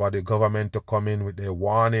 It's for the government to come in with their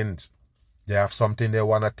warnings. They have something they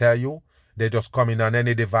want to tell you. They just come in on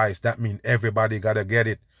any device. That means everybody got to get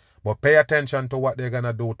it. But pay attention to what they're going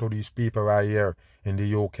to do to these people right here in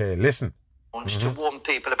the UK. Listen. To warn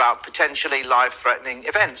people about potentially life-threatening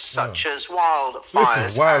events such as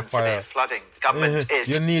wildfires and severe flooding. The government is...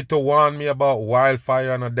 You need to warn me about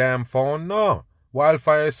wildfire on a damn phone? No.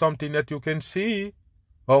 Wildfire is something that you can see.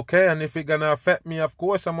 Okay, and if it's going to affect me, of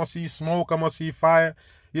course, I must see smoke, I must see fire.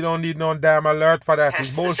 You don't need no damn alert for that.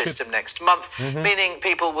 Test the system next month, meaning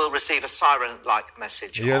people will receive a siren-like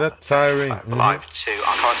message. Yeah, that siren. Live to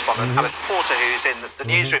our correspondent Alice Porter, who's in the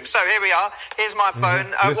newsroom. So here we are. Here's my phone.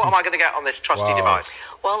 What am I going to get on this trusty device?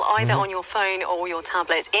 Well, either on your phone or your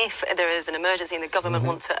tablet. If there is an emergency and the government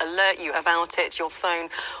want to alert you about it, your phone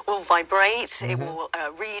will vibrate. It will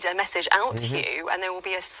read a message out to you, and there will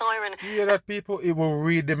be a siren. You hear that, people? It will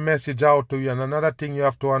read the message out to you. And another thing you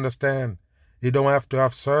have to understand. You don't have to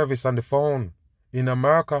have service on the phone. In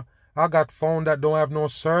America, I got phone that don't have no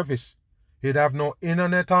service. It have no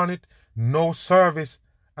internet on it, no service,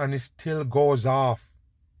 and it still goes off.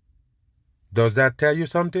 Does that tell you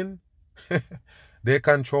something? They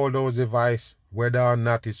control those devices, whether or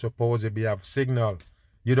not it's supposed to be have signal.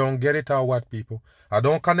 You don't get it or what, people? I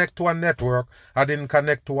don't connect to a network. I didn't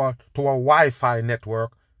connect to a Wi-Fi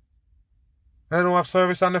network. I don't have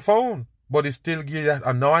service on the phone. But it still gives that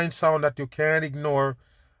annoying sound that you can't ignore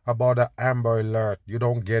about the Amber Alert. You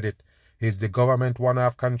don't get it. Is the government want to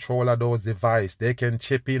have control of those devices? They can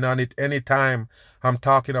chip in on it anytime. I'm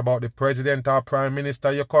talking about the president or prime minister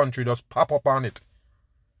of your country. Just pop up on it.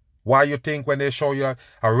 Why you think when they show you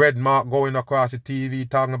a red mark going across the TV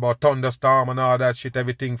talking about thunderstorm and all that shit,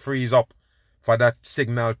 everything freeze up for that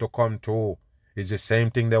signal to come through? It's the same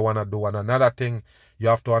thing they want to do. And another thing you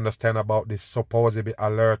have to understand about this supposedly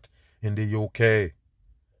alert in the UK,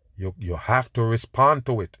 you have to respond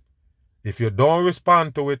to it. If you don't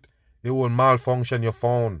respond to it, it will malfunction your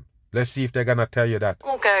phone. Let's see if they're going to tell you that.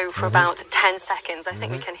 We'll go for about 10 seconds. I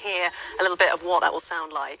think we can hear a little bit of what that will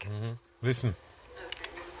sound like. Listen.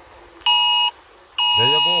 There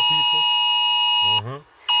you go, people.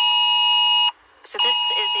 So this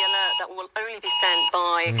is the alert that will only be sent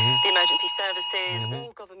by the emergency services,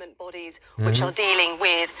 all government bodies which are dealing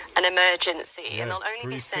with an emergency. And they'll only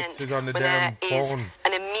be sent when there is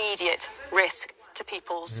an immediate risk to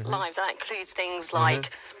people's lives. That includes things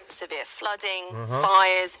like severe flooding,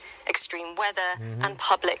 fires, extreme weather, and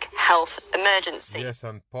public health emergency. Yes,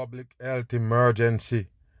 and public health emergency.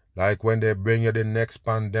 Like when they bring you the next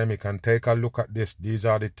pandemic, and take a look at this. These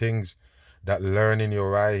are the things that learning you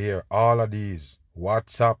right here. All of these.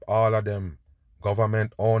 WhatsApp, all of them.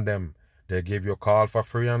 Government own them. They give you a call for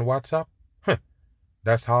free on WhatsApp.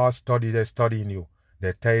 That's how they're studying you.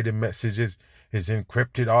 They tell you the messages is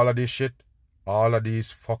encrypted, all of this shit. All of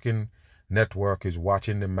these fucking network is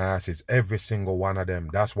watching the masses. Every single one of them.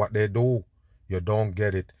 That's what they do. You don't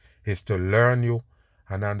get it. It's to learn you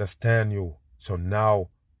and understand you. So now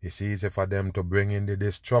it's easy for them to bring in the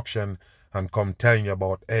destruction and come telling you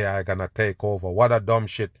about AI gonna take over. What a dumb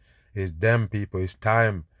shit. Is them people. It's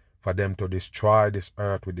time for them to destroy this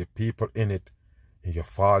earth with the people in it. And you're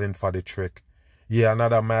falling for the trick. Yeah,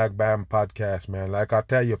 another Mag Bam podcast, man. Like I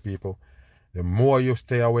tell you, people, the more you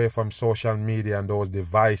stay away from social media and those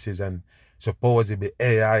devices and supposedly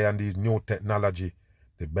AI and these new technology,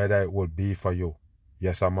 the better it will be for you.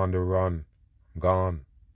 Yes, I'm on the run. Gone.